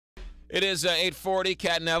It is 8:40.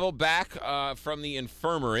 Cat Neville back from the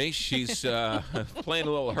infirmary. She's playing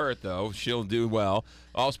a little hurt, though. She'll do well.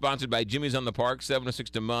 All sponsored by Jimmy's on the Park, 706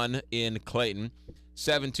 DeMunn in Clayton.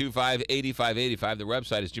 725-8585. The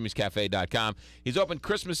website is jimmyscafe.com. He's open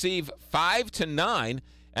Christmas Eve 5 to 9,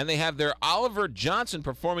 and they have their Oliver Johnson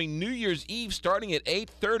performing New Year's Eve starting at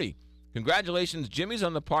 8:30. Congratulations, Jimmy's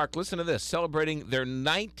on the Park. Listen to this, celebrating their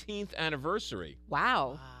 19th anniversary.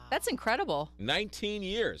 Wow. That's incredible. 19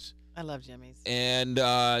 years. I love Jimmy's. And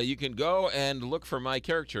you can go and look for my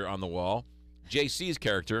character on the wall. JC's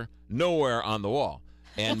character, nowhere on the wall.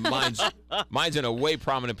 And mine's in a way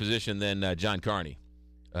prominent position than John Carney.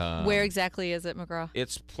 Where exactly is it, McGraw?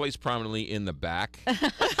 It's placed prominently in the back by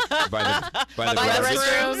By the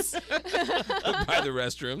restrooms. by the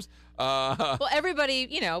restrooms. Well, everybody,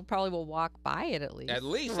 probably will walk by it at least. At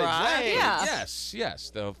least, Right. exactly. Yeah. Yes.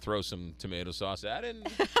 They'll throw some tomato sauce at it, and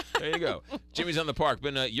there you go. Jimmy's on the Park,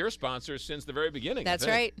 been your sponsor since the very beginning. That's I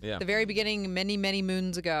think. right. Yeah. The very beginning, many, many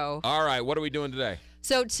moons ago. All right, what are we doing today?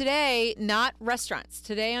 So today, not restaurants.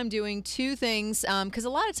 Today I'm doing two things because a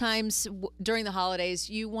lot of times during the holidays,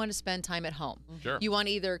 you want to spend time at home. Sure. You want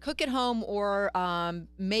to either cook at home or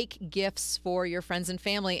make gifts for your friends and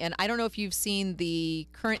family. And I don't know if you've seen the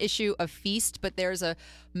current issue of Feast, but there's a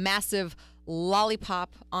massive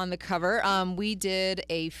lollipop on the cover. We did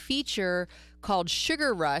a feature called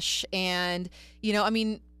Sugar Rush. And,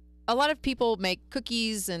 a lot of people make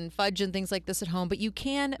cookies and fudge and things like this at home, but you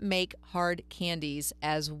can make hard candies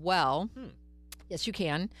as well. Yes, you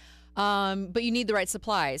can. But you need the right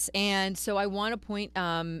supplies. And so I want to point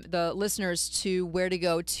the listeners to where to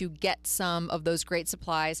go to get some of those great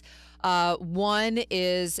supplies. One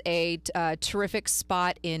is a terrific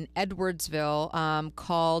spot in Edwardsville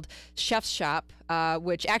called Chef's Shop,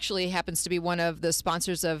 which actually happens to be one of the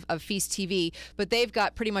sponsors of Feast TV. But they've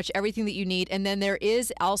got pretty much everything that you need. And then there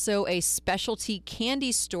is also a specialty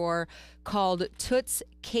candy store called Toots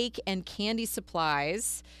Cake and Candy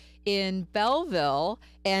Supplies in Belleville,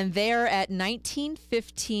 and they're at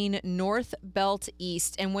 1915 North Belt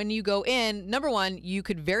East. And when you go in, number one, you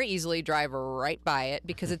could very easily drive right by it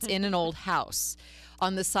because it's in an old house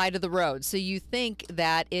on the side of the road. So you think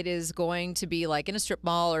that it is going to be like in a strip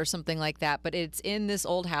mall or something like that, but it's in this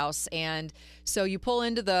old house. And so you pull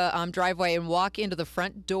into the driveway and walk into the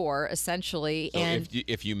front door, essentially. So and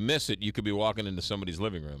if you miss it, you could be walking into somebody's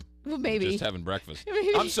living room. Well, maybe. Just having breakfast.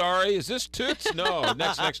 Maybe. I'm sorry, is this Toots? No,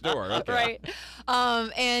 next door. Okay. Right.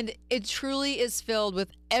 And it truly is filled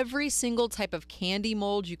with every single type of candy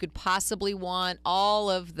mold you could possibly want, all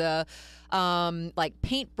of the like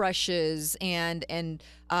paintbrushes and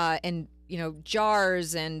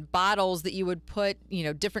jars and bottles that you would put,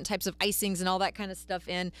 different types of icings and all that kind of stuff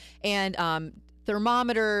in, and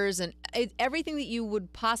thermometers and everything that you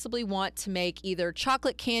would possibly want to make either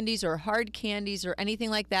chocolate candies or hard candies or anything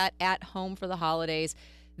like that at home for the holidays.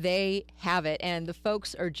 They have it, and the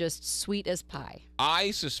folks are just sweet as pie. I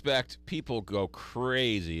suspect people go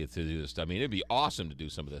crazy to do this stuff. I mean, it'd be awesome to do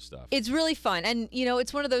some of this stuff. It's really fun, and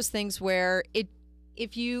it's one of those things where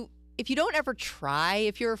if you don't ever try,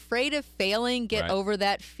 if you're afraid of failing, get Right. over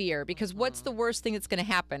that fear, because what's the worst thing that's going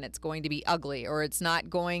to happen? It's going to be ugly, or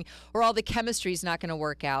or all the chemistry is not going to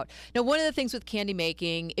work out. Now, one of the things with candy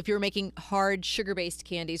making, if you're making hard sugar-based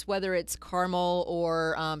candies, whether it's caramel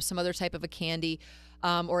or some other type of a candy,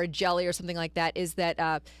 or a jelly or something like that, is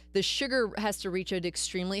that the sugar has to reach an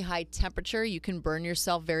extremely high temperature. You can burn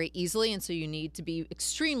yourself very easily, and so you need to be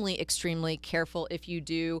extremely, extremely careful if you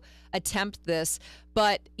do attempt this.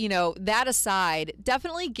 But, that aside,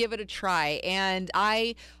 definitely give it a try. And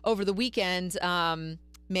I, over the weekend,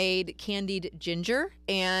 made candied ginger,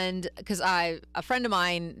 and because a friend of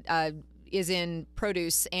mine is in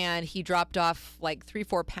produce, and he dropped off like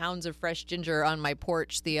 3-4 pounds of fresh ginger on my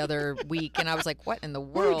porch the other week, and I was like, what in the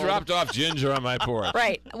world? Who dropped off ginger on my porch?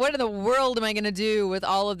 Right. What in the world am I going to do with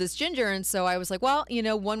all of this ginger? And so I was like, well,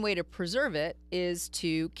 one way to preserve it is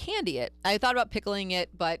to candy it. I thought about pickling it,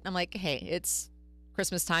 but I'm like, hey, it's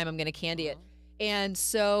Christmas time, I'm going to candy it. And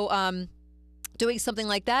so doing something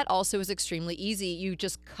like that also is extremely easy. You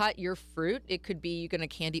just cut your fruit. It could be you're going to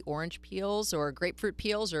candy orange peels or grapefruit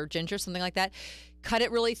peels or ginger, something like that. Cut it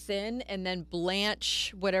really thin and then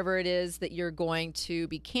blanch whatever it is that you're going to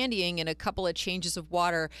be candying in a couple of changes of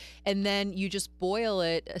water. And then you just boil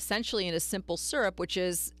it essentially in a simple syrup, which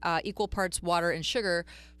is equal parts water and sugar,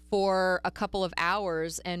 for a couple of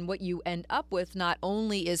hours. And what you end up with not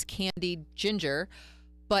only is candied ginger,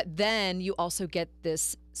 but then you also get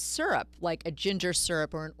this syrup, like a ginger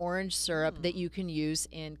syrup or an orange syrup that you can use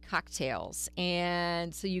in cocktails.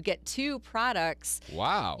 And so you get two products.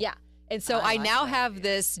 Wow. Yeah. And so I now have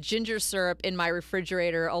this ginger syrup in my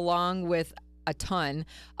refrigerator along with a ton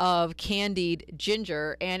of candied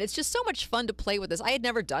ginger, and it's just so much fun to play with this. I had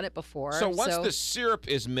never done it before. So once the syrup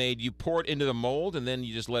is made, you pour it into the mold, and then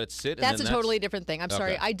you just let it sit? That's a totally different thing. I'm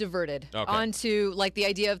sorry, I diverted onto like the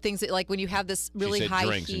idea of things that, like when you have this really high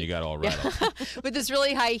drinks heat. And you got all right. With this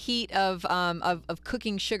really high heat of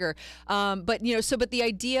cooking sugar. But the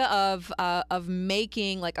idea of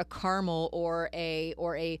making like a caramel or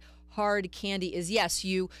a hard candy is, yes,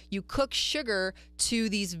 you cook sugar to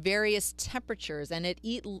these various temperatures, and at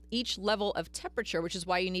each level of temperature, which is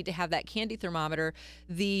why you need to have that candy thermometer,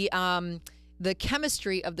 the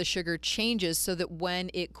chemistry of the sugar changes so that when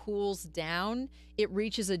it cools down, it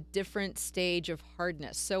reaches a different stage of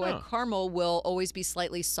hardness. So a caramel will always be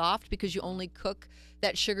slightly soft because you only cook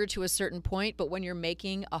that sugar to a certain point, but when you're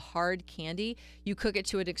making a hard candy, you cook it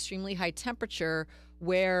to an extremely high temperature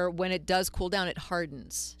where when it does cool down, it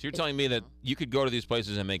hardens. So you're telling me that you could go to these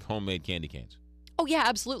places and make homemade candy canes? Oh, yeah,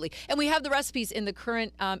 absolutely. And we have the recipes in the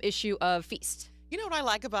current issue of Feast. You know what I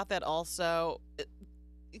like about that also?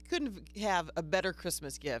 You couldn't have a better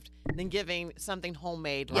Christmas gift than giving something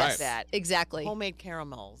homemade like that. Exactly. Homemade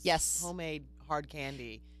caramels. Yes. Homemade hard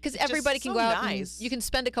candy. Because everybody can go out and you can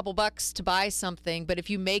spend a couple bucks to buy something, but if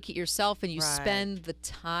you make it yourself and you spend the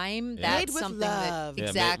time, that's something that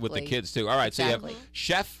exactly with the kids too. All right, so you have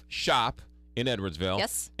Chef Shop in Edwardsville,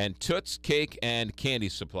 yes, and Toots Cake and Candy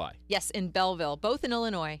Supply, yes, in Belleville, both in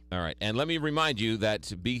Illinois. All right, and let me remind you that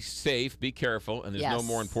to be safe, be careful, and there's no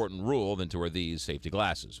more important rule than to wear these safety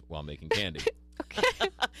glasses while making candy.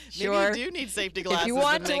 Sure. Maybe you do need safety glasses. If you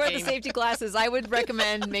want to wear the safety glasses, I would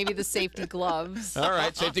recommend maybe the safety gloves. All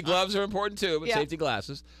right, safety gloves are important too, but safety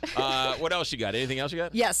glasses. What else you got? Anything else you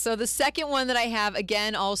got? Yes, so the second one that I have,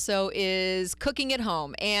 again, also is cooking at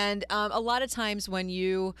home. And a lot of times when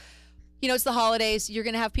it's the holidays, you're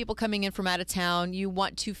going to have people coming in from out of town. You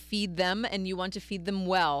want to feed them, and you want to feed them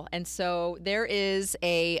well. And so there is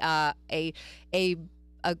a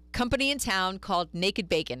company in town called Naked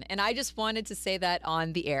Bacon, and I just wanted to say that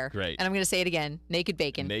on the air. Great. And I'm going to say it again, Naked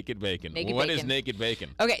Bacon. Naked Bacon. Naked What Bacon. is Naked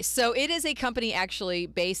Bacon? Okay, so it is a company actually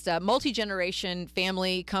based, a multi-generation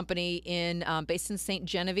family company based in St.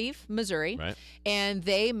 Genevieve, Missouri. Right. And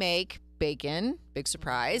they make bacon, big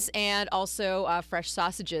surprise, and also fresh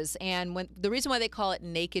sausages. And the reason why they call it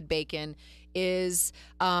Naked Bacon is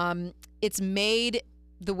it's made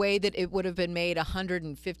the way that it would have been made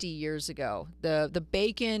 150 years ago. The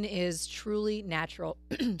bacon is truly natural.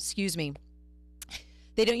 Excuse me.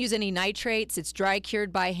 They don't use any nitrates. It's dry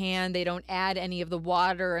cured by hand. They don't add any of the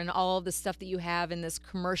water and all of the stuff that you have in this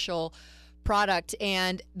commercial product.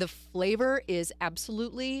 And the flavor is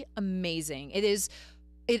absolutely amazing.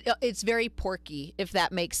 It's very porky, if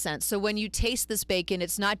that makes sense. So when you taste this bacon,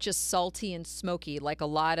 it's not just salty and smoky like a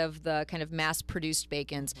lot of the kind of mass-produced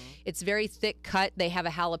bacons. Mm-hmm. It's very thick cut. They have a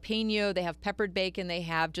jalapeno. They have peppered bacon. They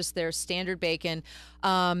have just their standard bacon.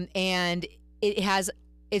 And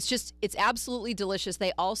it's absolutely delicious.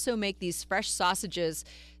 They also make these fresh sausages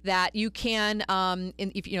that you can,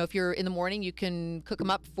 if you're in the morning, you can cook them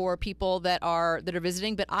up for people that are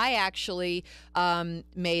visiting. But I actually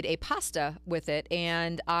made a pasta with it,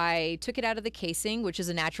 and I took it out of the casing, which is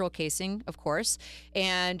a natural casing, of course,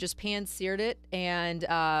 and just pan-seared it and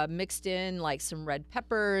mixed in like some red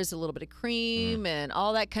peppers, a little bit of cream, and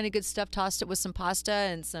all that kind of good stuff. Tossed it with some pasta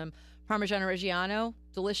and some Parmigiano Reggiano.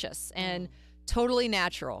 Delicious. And totally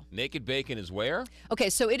natural. Naked Bacon is where? Okay,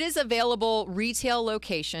 so it is available retail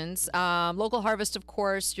locations. Local Harvest, of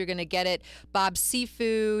course. You're going to get it. Bob's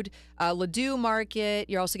Seafood, Ladue Market.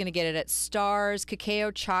 You're also going to get it at Stars,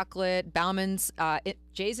 Cacao Chocolate, Bauman's,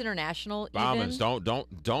 Jay's International. Bauman's.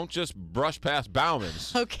 Don't just brush past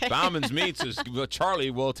Bauman's. Okay. Bauman's Meats is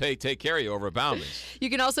Charlie will take care of you over at Bauman's. You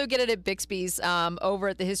can also get it at Bixby's over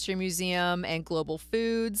at the History Museum and Global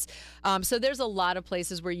Foods. So there's a lot of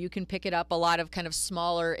places where you can pick it up. A lot of kind of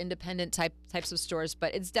smaller, independent types of stores,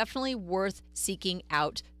 but it's definitely worth seeking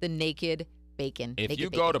out the Naked Bacon.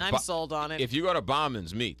 I'm sold on it. If you go to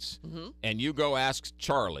Bauman's Meats and you go ask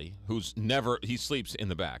Charlie, he sleeps in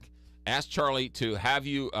the back. Ask Charlie to have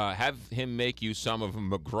him make you some of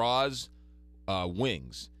McGraw's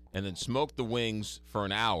wings, and then smoke the wings for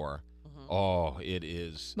an hour. Oh, it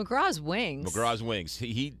is McGraw's wings. McGraw's wings.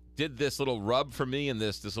 He did this little rub for me and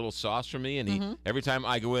this little sauce for me, and every time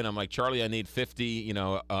I go in, I'm like, Charlie, I need 50,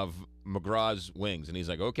 of McGraw's wings, and he's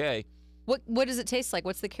like, okay. What does it taste like?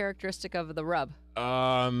 What's the characteristic of the rub?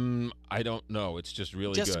 I don't know. It's just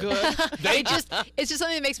really good. Just good. It's just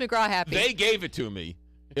something that makes McGraw happy. They gave it to me.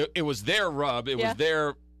 It was their rub. It was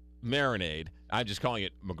their marinade. I'm just calling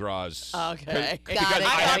it McGraw's. Okay. Because Got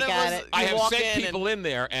it, got it. I have walk sent in people in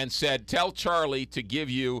there and said, tell Charlie to give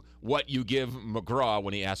you what you give McGraw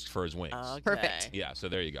when he asks for his wings. Okay. Perfect. Yeah, so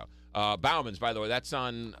there you go. Bauman's, by the way, that's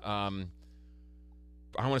on, I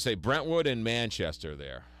want to say Brentwood and Manchester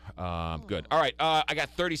there. Good. All right, I got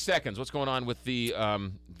 30 seconds. What's going on with the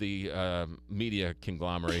media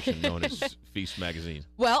conglomeration known as Feast Magazine?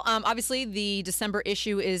 Well, obviously the December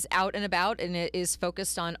issue is out and about, and it is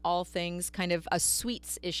focused on all things kind of a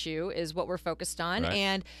sweets issue is what we're focused on. Right.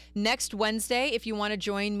 And next Wednesday, if you want to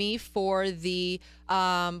join me for the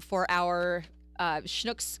for our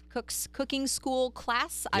Schnucks Cooks Cooking School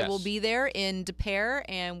class, I will Yes. be there in De Pere,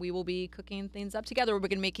 and we will be cooking things up together. We're going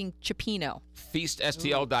to be making cioppino.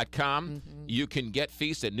 FeastSTL.com. You can get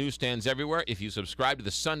Feast at newsstands everywhere. If you subscribe to the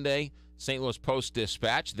Sunday St. Louis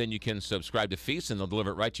Post-Dispatch, then you can subscribe to Feast, and they'll deliver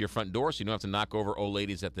it right to your front door, so you don't have to knock over old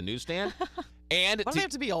ladies at the newsstand. And Why do they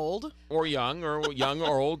have to be old? or young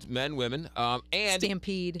or old men, women. And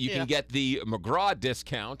Stampede. you can get the McGraw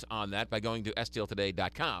discount on that by going to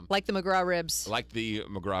stltoday.com. Like the McGraw ribs. Like the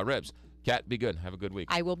McGraw ribs. Kat, be good. Have a good week.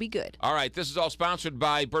 I will be good. All right, this is all sponsored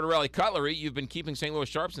by Bertarelli Cutlery. You've been keeping St. Louis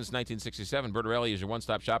sharp since 1967. Bertarelli is your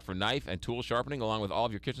one-stop shop for knife and tool sharpening, along with all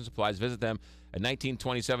of your kitchen supplies. Visit them at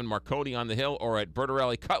 1927 Marconi on the Hill or at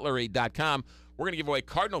BertarelliCutlery.com. We're going to give away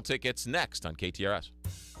Cardinal tickets next on KTRS.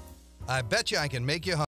 I bet you I can make you